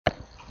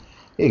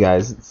Hey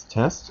guys, it's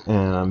Test,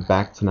 and I'm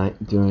back tonight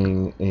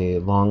doing a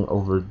long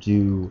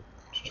overdue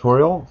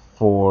tutorial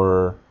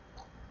for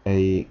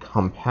a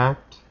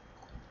compact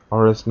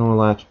RS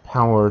Norlatch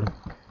powered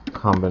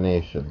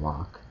combination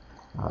lock.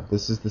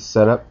 This is the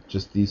setup,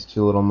 just these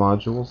two little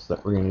modules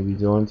that we're going to be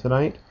doing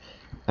tonight,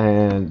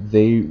 and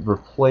they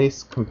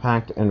replace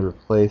compact and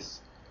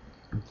replace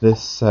this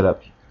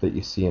setup that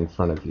you see in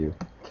front of you.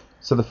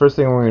 So the first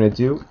thing we're going to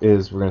do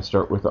is we're going to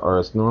start with the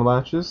RS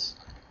Norlatches.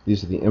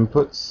 These are the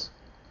inputs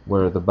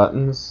where the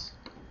buttons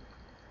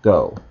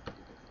go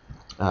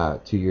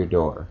to your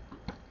door.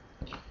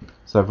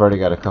 So I've already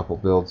got a couple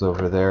builds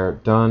over there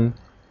done,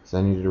 so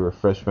I needed to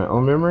refresh my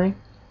own memory.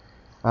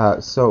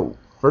 So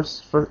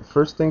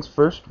first things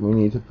first, we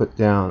need to put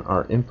down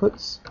our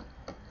inputs.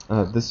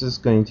 This is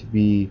going to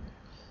be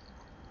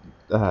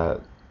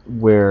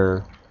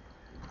where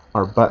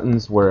our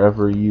buttons,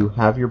 wherever you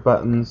have your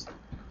buttons,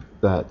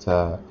 that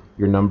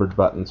your numbered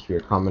buttons for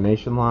your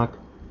combination lock,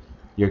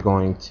 you're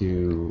going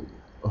to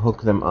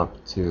hook them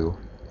up to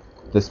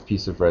this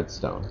piece of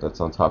redstone that's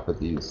on top of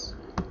these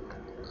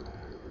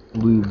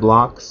blue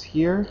blocks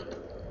here.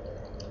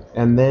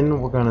 And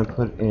then we're going to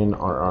put in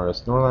our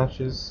RS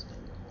Norlatches.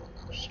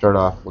 Start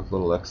off with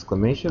little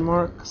exclamation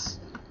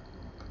marks.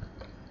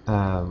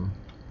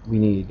 We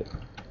need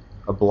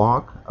a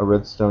block, a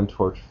redstone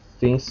torch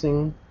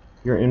facing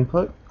your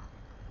input,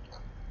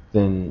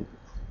 then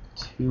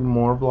two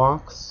more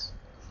blocks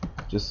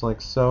just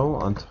like so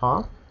on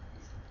top.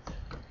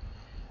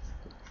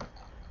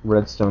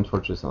 Redstone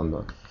torches on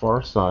the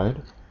far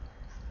side,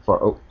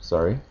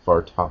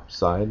 far top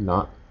side,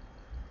 not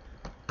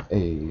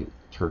a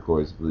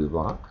turquoise blue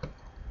block.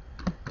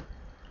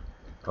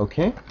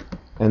 Okay,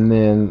 and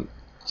then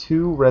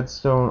two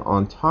redstone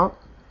on top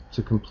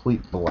to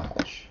complete the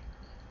latch.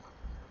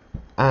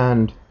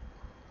 And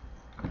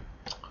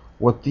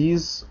what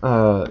these,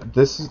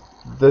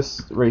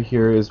 this right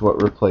here is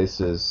what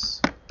replaces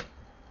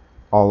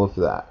all of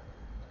that.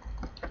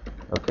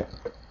 Okay.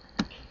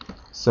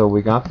 So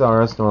we got the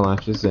RS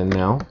Norlatches in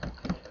now,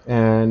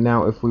 and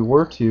now if we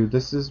were to,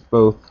 this is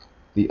both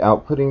the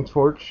outputting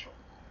torch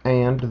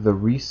and the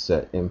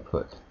reset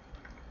input,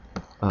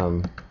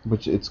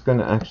 which it's going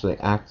to actually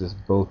act as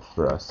both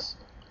for us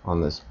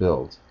on this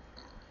build.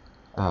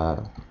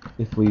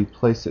 If we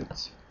place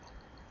it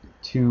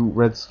two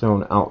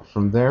redstone out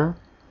from there,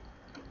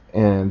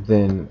 and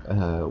then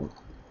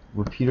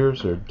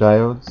repeaters or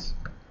diodes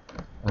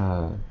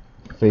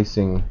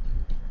facing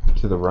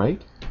to the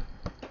right,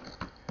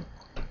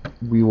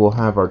 we will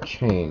have our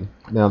chain.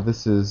 Now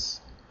this is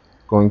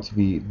going to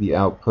be the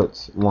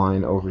output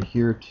line over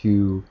here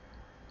to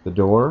the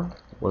door,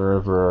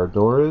 wherever our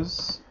door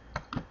is.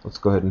 Let's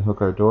go ahead and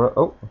hook our door.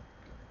 Oh,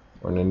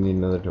 we're going to need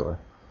another door.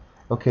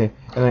 Okay,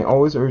 and I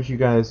always urge you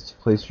guys to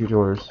place your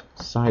doors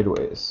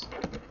sideways.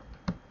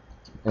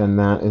 And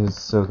that is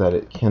so that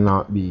it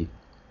cannot be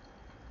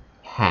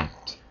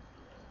hacked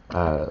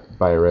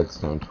by a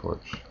redstone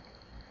torch.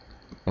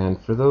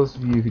 And for those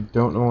of you who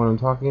don't know what I'm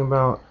talking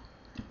about,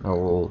 I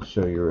will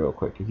show you real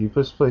quick. If you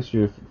just place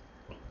your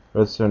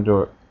redstone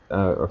door,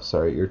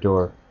 your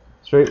door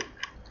straight,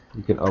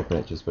 you can open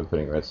it just by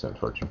putting a redstone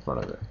torch in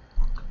front of it.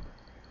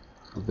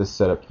 With this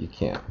setup, you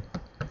can't.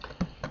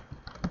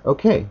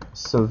 Okay,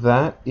 so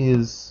that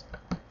is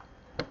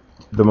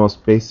the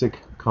most basic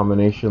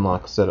combination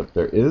lock setup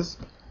there is.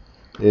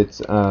 It's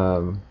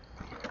when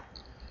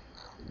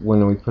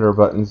we put our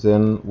buttons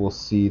in, we'll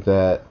see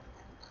that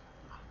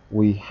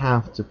we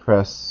have to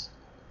press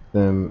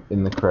them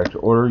in the correct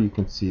order. You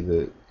can see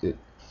that it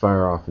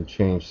fire off and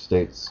change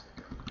states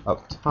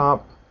up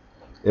top.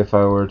 If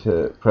I were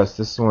to press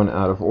this one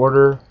out of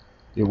order,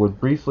 it would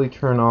briefly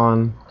turn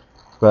on,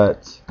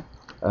 but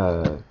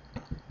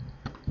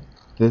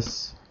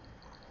this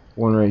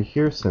one right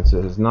here, since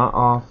it is not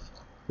off,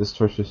 this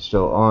torch is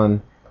still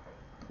on,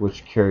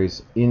 which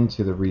carries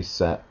into the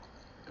reset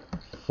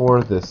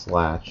for this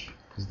latch,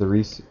 because the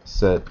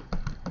reset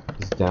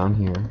is down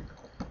here.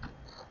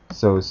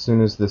 So as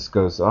soon as this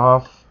goes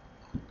off,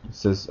 it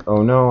says,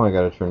 oh no, I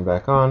gotta turn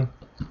back on,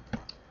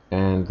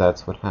 and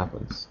that's what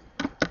happens.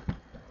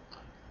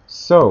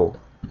 So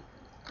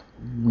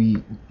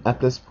we at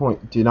this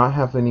point do not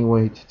have any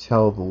way to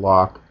tell the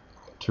lock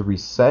to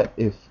reset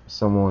if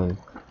someone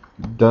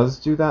does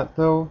do that,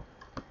 though.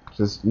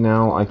 Just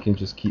now I can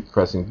just keep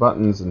pressing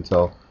buttons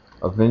until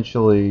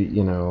eventually,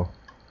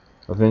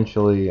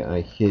 eventually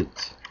I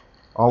hit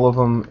all of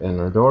them and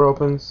our door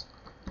opens.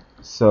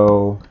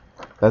 So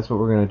that's what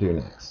we're going to do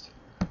next.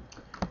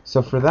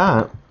 So for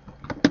that,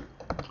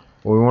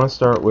 what we want to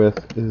start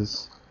with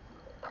is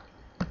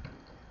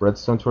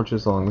redstone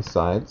torches along the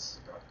sides.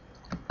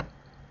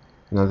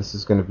 Now this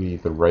is going to be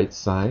the right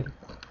side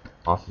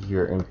off of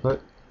your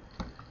input.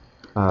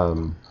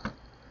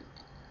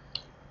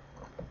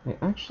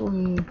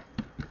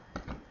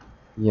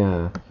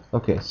 Yeah,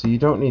 okay, so you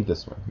don't need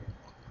this one here.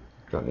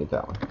 Don't need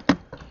that one.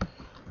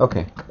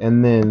 Okay,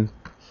 and then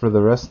for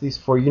the rest of these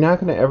four, you're not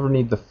going to ever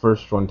need the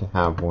first one to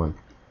have one,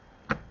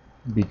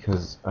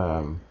 because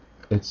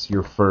it's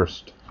your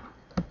first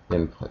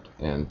input,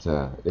 and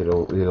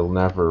it'll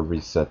never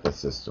reset the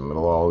system.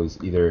 It'll always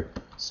either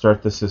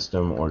start the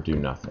system or do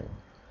nothing.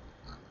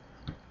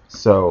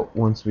 So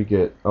once we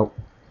get, oh,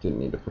 didn't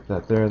need to put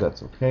that there,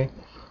 that's okay.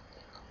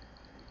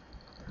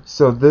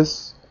 So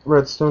this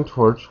redstone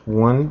torch,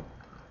 one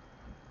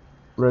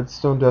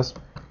redstone dust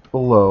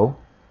below,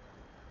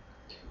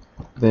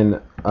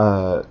 then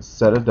a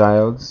set of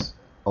diodes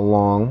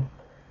along,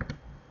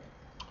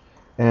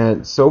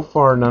 and so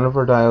far none of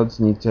our diodes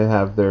need to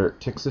have their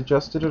ticks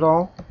adjusted at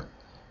all.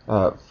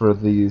 For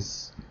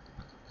these,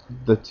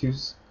 the two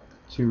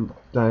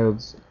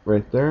diodes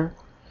right there.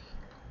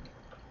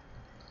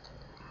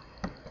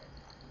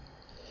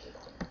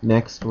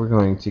 Next we're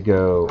going to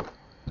go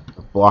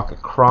a block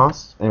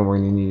across, and we're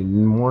going to need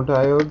more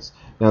diodes.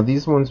 Now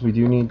these ones we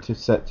do need to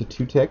set to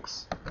 2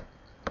 ticks.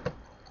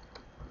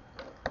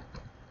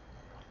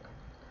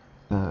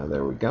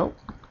 There we go.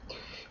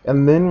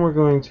 And then we're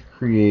going to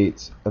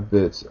create a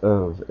bit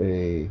of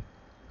a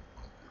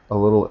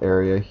little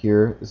area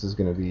here. This is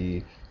going to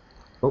be,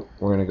 oh,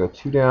 we're going to go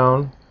 2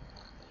 down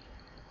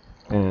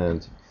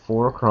and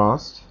 4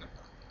 across.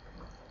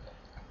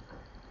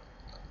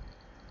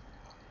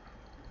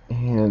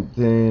 And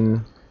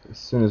then as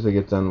soon as I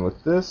get done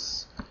with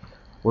this,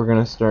 we're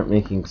going to start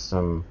making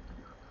some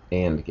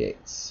AND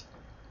gates.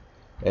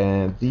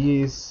 And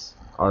these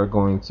are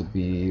going to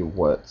be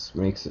what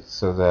makes it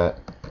so that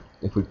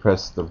if we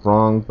press the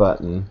wrong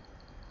button,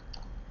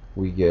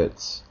 we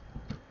get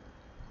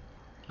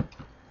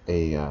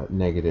a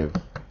negative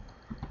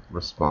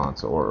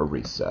response or a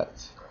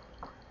reset.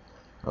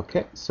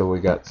 Okay, so we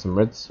got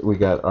some we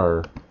got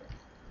our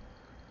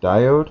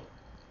diode,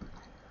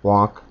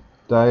 block,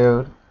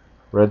 diode,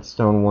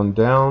 redstone 1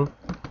 down,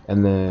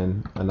 and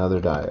then another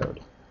diode.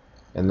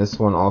 And this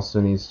one also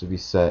needs to be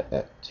set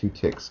at 2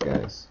 ticks,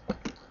 guys.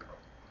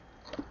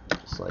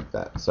 Just like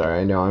that. Sorry,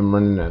 I know I'm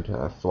running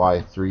at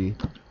fly 3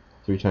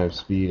 times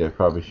speed. I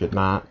probably should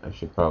not. I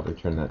should probably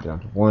turn that down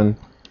to 1.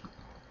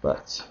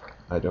 But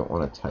I don't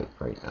want to type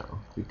right now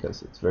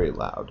because it's very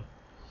loud.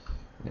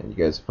 And you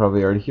guys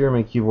probably already hear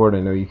my keyboard. I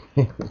know you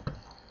I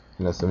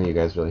know some of you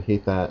guys really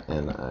hate that,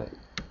 and I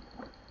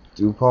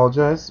do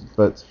apologize,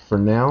 but for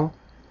now,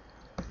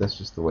 that's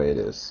just the way it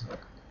is.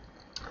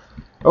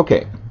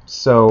 Okay,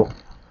 so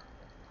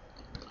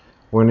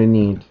we're going to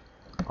need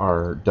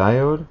our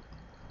diode,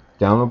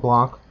 down a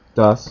block,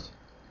 dust,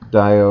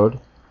 diode,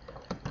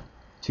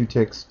 2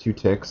 ticks, 2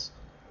 ticks,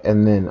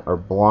 and then our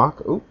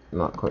block, oop,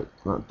 not quite,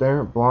 not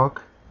there,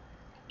 block,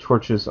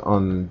 torches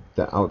on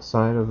the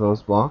outside of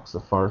those blocks, the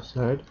far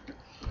side,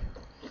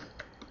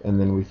 and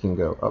then we can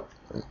go up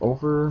and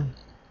over,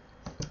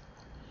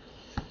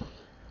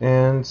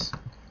 and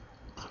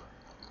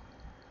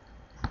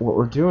what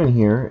we're doing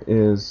here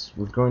is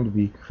we're going to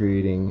be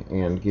creating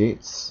AND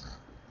gates.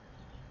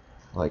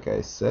 Like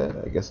I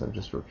said, I guess I'm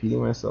just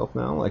repeating myself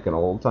now like an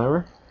old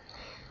timer.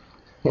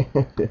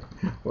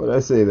 What did I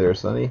say there,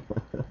 Sonny?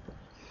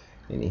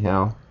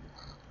 Anyhow,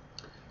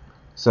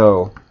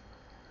 so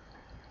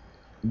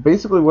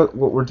basically what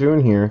we're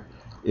doing here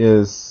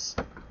is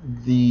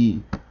the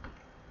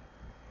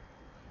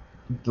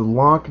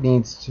lock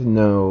needs to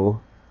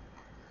know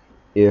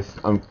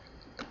if I'm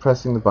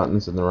pressing the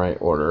buttons in the right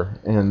order,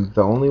 and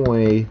the only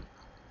way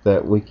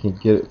that we can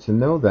get it to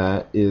know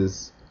that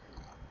is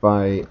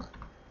by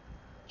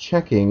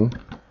checking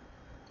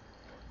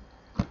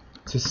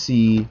to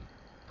see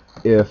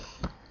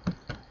if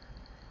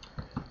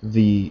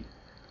the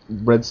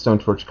redstone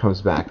torch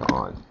comes back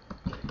on.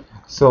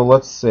 So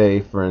let's say,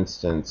 for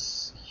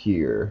instance,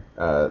 here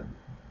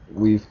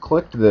we've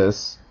clicked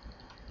this.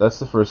 That's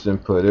the first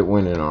input. It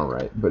went in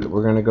alright, but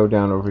we're going to go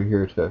down over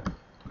here to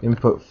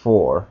input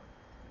 4.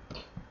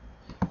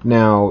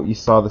 Now you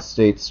saw the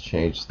states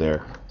change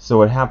there. So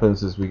what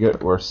happens is we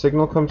get our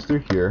signal comes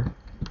through here.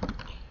 It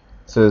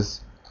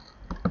says,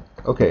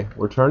 okay,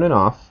 we're turning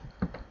off.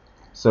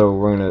 So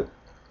we're going to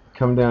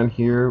come down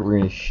here. We're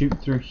going to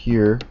shoot through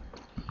here.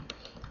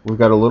 We've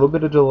got a little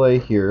bit of delay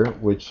here,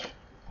 which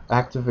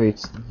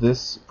activates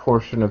this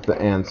portion of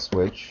the AND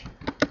switch.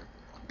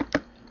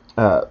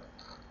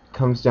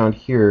 Comes down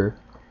here,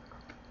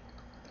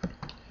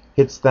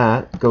 hits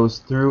that, goes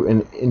through,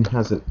 and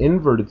has an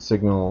inverted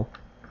signal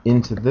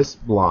into this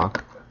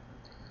block,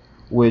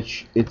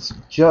 which it's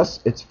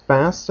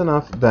fast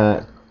enough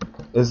that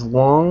as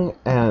long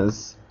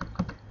as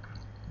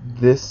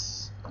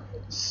this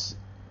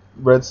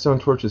redstone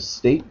torch's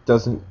state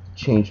doesn't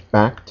change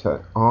back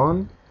to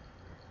on,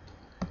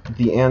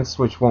 the AND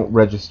switch won't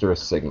register a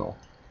signal.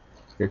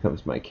 Here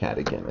comes my cat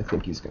again. I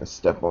think he's gonna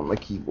step on my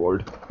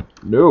keyboard.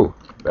 No,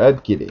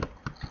 bad kitty.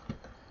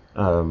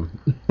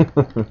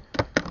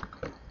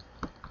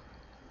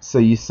 So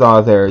you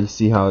saw there, you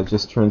see how it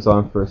just turns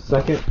on for a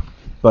second.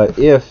 But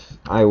if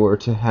I were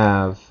to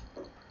have,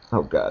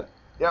 oh god,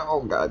 yeah,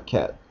 oh god,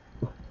 cat.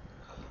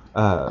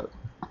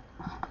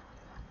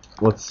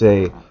 Let's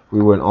say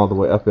we went all the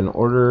way up in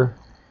order,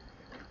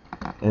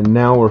 and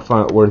now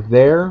we're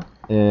there,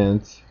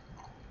 and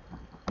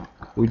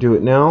we do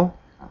it now.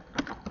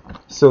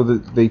 So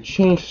that they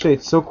change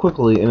states so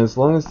quickly, and as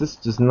long as this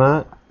does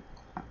not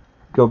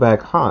go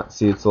back hot,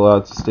 see, it's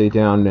allowed to stay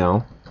down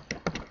now,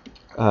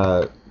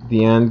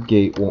 the AND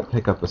gate won't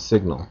pick up a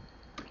signal.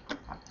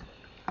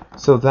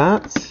 So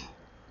that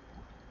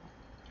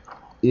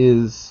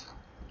is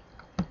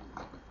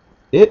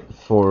it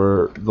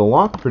for the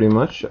lock, pretty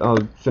much. I'll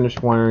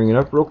finish wiring it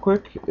up real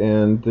quick,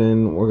 and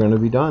then we're going to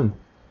be done.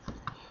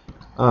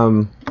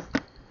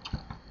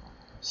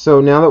 So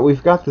now that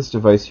we've got this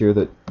device here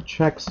that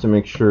checks to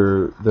make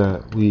sure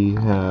that we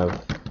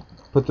have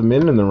put them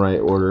in the right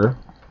order,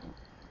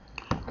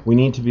 we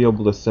need to be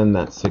able to send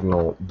that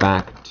signal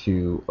back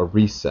to a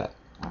reset,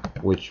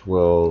 which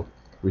will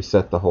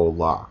reset the whole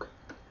lock.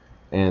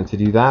 And to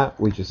do that,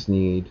 we just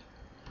need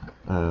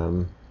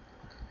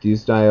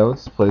these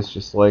diodes placed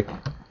just like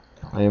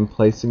I am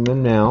placing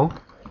them now.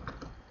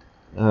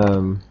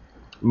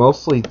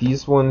 Mostly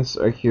these ones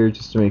are here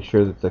just to make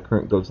sure that the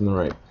current goes in the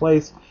right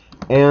place,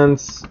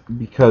 and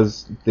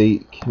because they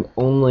can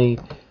only,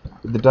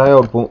 the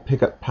diode won't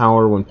pick up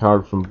power when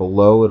powered from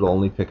below, it'll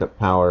only pick up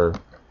power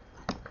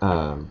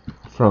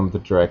from the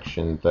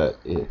direction that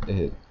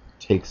it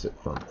takes it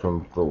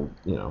from the,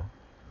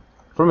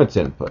 from its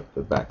input,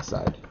 the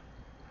backside.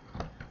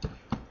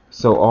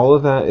 So all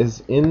of that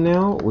is in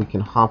now. We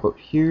can hop up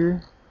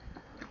here,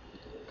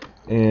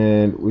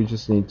 and we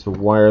just need to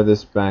wire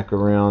this back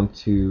around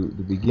to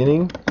the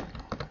beginning,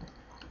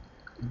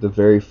 the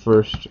very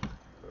first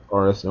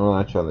RS NOR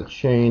latch on the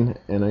chain.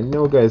 And I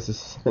know, guys,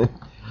 this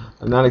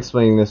I'm not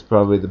explaining this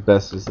probably the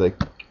best as I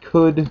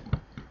could,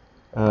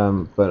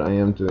 but I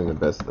am doing the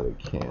best that I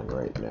can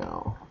right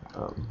now.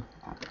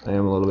 I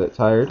am a little bit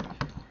tired.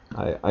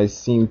 I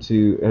seem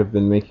to have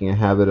been making a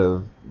habit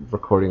of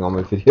recording all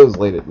my videos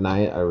late at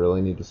night. I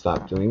really need to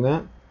stop doing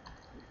that.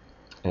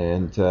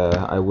 And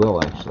I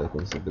will, actually. I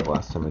think this will be the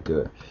last time I do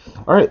it.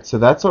 Alright, so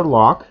that's our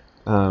lock.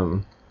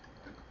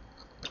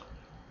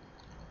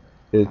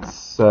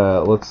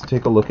 Let's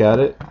take a look at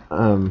it.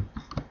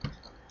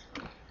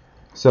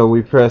 So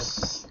we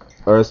press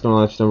RS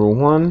NOR latch number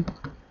 1.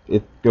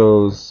 It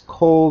goes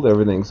cold.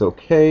 Everything's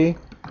okay.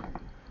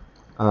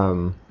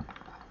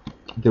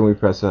 Then we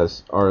press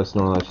RS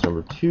NOR latch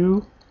number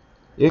 2.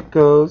 It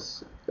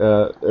goes.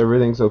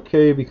 Everything's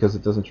okay because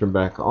it doesn't turn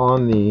back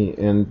on. The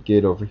AND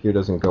gate over here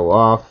doesn't go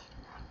off,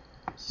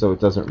 so it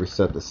doesn't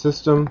reset the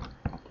system.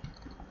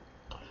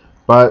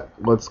 But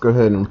let's go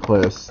ahead and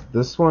press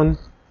this one,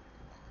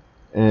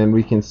 and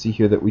we can see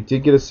here that we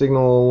did get a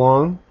signal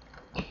along,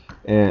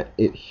 and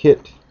it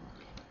hit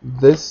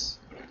this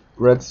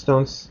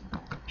redstone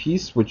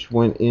piece, which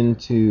went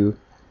into,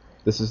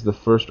 this is the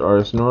first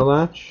RS NOR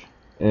latch,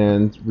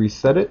 and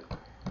reset it.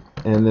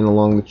 And then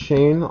along the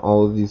chain,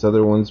 all of these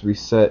other ones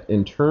reset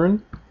in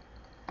turn.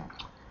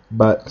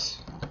 But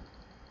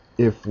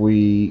if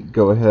we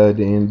go ahead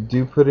and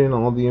do put in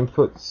all the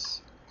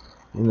inputs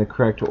in the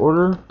correct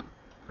order,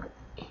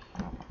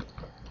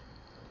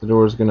 the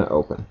door is going to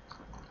open.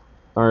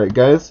 Alright,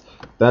 guys,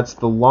 that's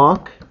the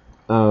lock.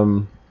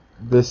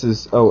 This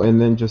is, oh, and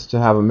then just to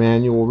have a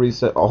manual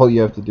reset, all you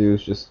have to do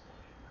is just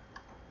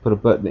put a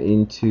button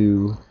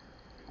into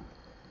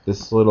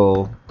this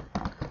little,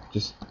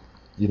 just,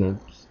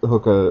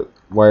 hook a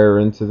wire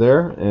into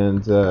there,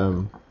 and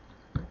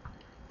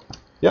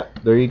yeah,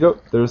 there you go.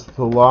 There's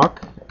the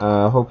lock.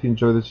 Hope you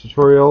enjoyed the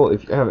tutorial.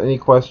 If you have any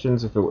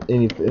questions, if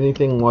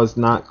anything was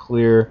not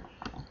clear,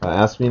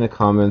 ask me in the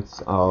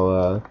comments.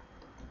 I'll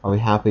be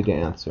happy to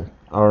answer.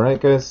 Alright,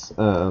 guys,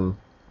 I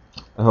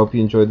hope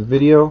you enjoyed the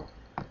video,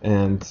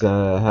 and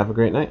have a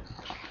great night.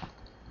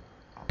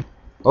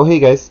 Oh, hey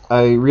guys,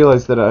 I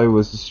realized that I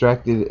was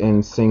distracted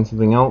and saying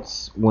something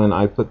else when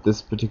I put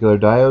this particular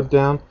diode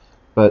down,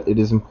 but it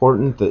is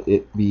important that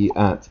it be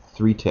at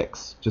 3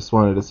 ticks. Just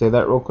wanted to say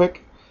that real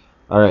quick.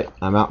 Alright,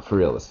 I'm out for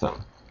real this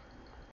time.